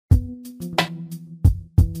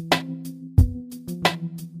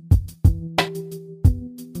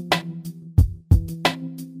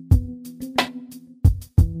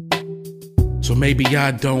maybe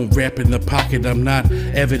I don't rap in the pocket. I'm not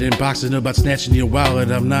evident boxing about snatching your wallet.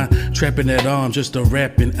 I'm not trapping at all, I'm just a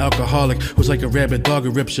rapping alcoholic who's like a rabid dog who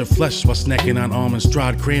rips your flesh while snacking on almonds,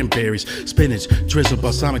 dried cranberries, spinach, drizzle,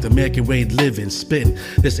 balsamic, the American way living, spitting.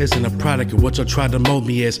 This isn't a product of what y'all tried to mold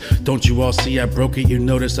me as. Don't you all see I broke it? You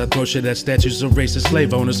notice I throw shit at statues of racist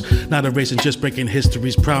slave owners. Not erasing, just breaking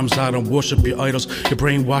history's problems. I don't worship your idols. You're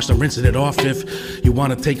brainwashed, I'm rinsing it off. If you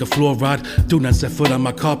wanna take a floor ride, do not set foot on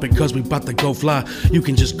my carpet, cause we bout to go fly. You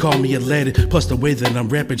can just call me a lady, plus the way that I'm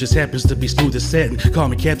rapping just happens to be smooth as satin. Call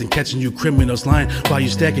me captain, catching you criminals lying while you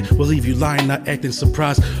stacking. We'll leave you lying, not acting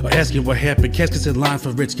surprised or asking what happened. Caskets in line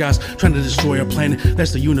for rich guys trying to destroy our planet.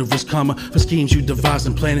 That's the universe karma for schemes you devised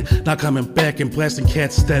and planning. Not coming back and blasting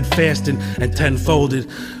cats steadfasting and tenfolded.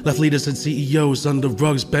 Left leaders and CEOs under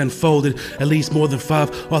rugs bent folded. At least more than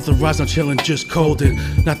 5 authorized, I'm chilling just colded.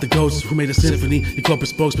 Not the ghosts who made a symphony. Your corporate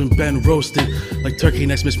spokesman been roasted like turkey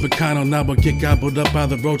next Mitch McConnell. Now we'll get gobbled up by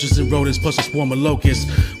the roaches and rodents plus a swarm of locusts.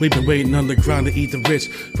 We've been waiting underground to eat the rich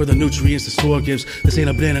for the nutrients the soil gives. This ain't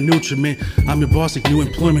a banana nutriment. I'm your boss, like new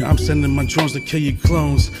employment. I'm sending my drones to kill you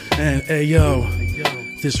clones. And ayo,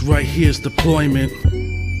 this right here's deployment.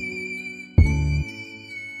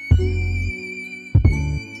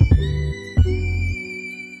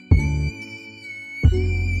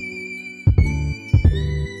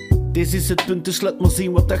 Dit is het punt, dus laat maar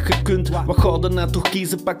zien wat dat je kunt. Wat ga je nou toch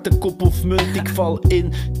kiezen, pak de kop of munt. Ik val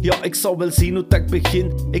in, ja ik zal wel zien hoe dat ik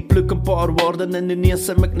begin. Ik pluk een paar woorden en ineens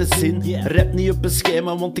heb ik een zin. Rap niet op een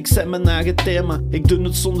schema, want ik zet mijn eigen thema. Ik doe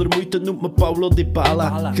het zonder moeite, noem me Paulo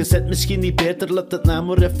Dybala. Je zet misschien niet beter, laat het nou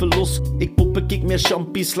maar even los. Ik pop ik meer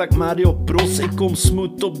champies, like Mario Bros. Ik kom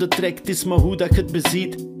smooth op de track, het is maar hoe dat je het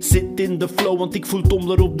beziet. Zit in de flow, want ik voel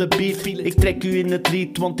Tomblr op de beat. Ik trek u in het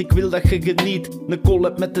lied, want ik wil dat je geniet. Een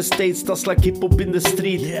collab met de States, dat is like hip-hop in de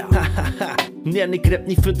street. Nee, ik rap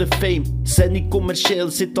niet voor de fame. Zijn niet commercieel,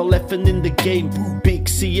 zit al even in de game. Big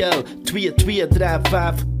CL,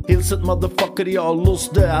 2-2-3-5. Heel het motherfucker, ja, los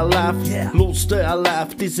de alaaf. Los de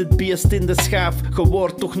alaaf, het is het beest in de schaaf. Je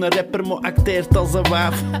wordt toch een rapper, maar acteert als een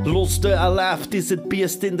waaf. Los de alaaf, het is het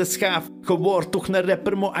beest in de schaaf. Je wordt toch een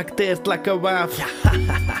rapper, maar acteert like een waaf.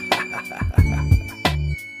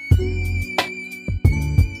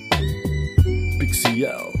 Big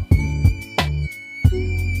CL.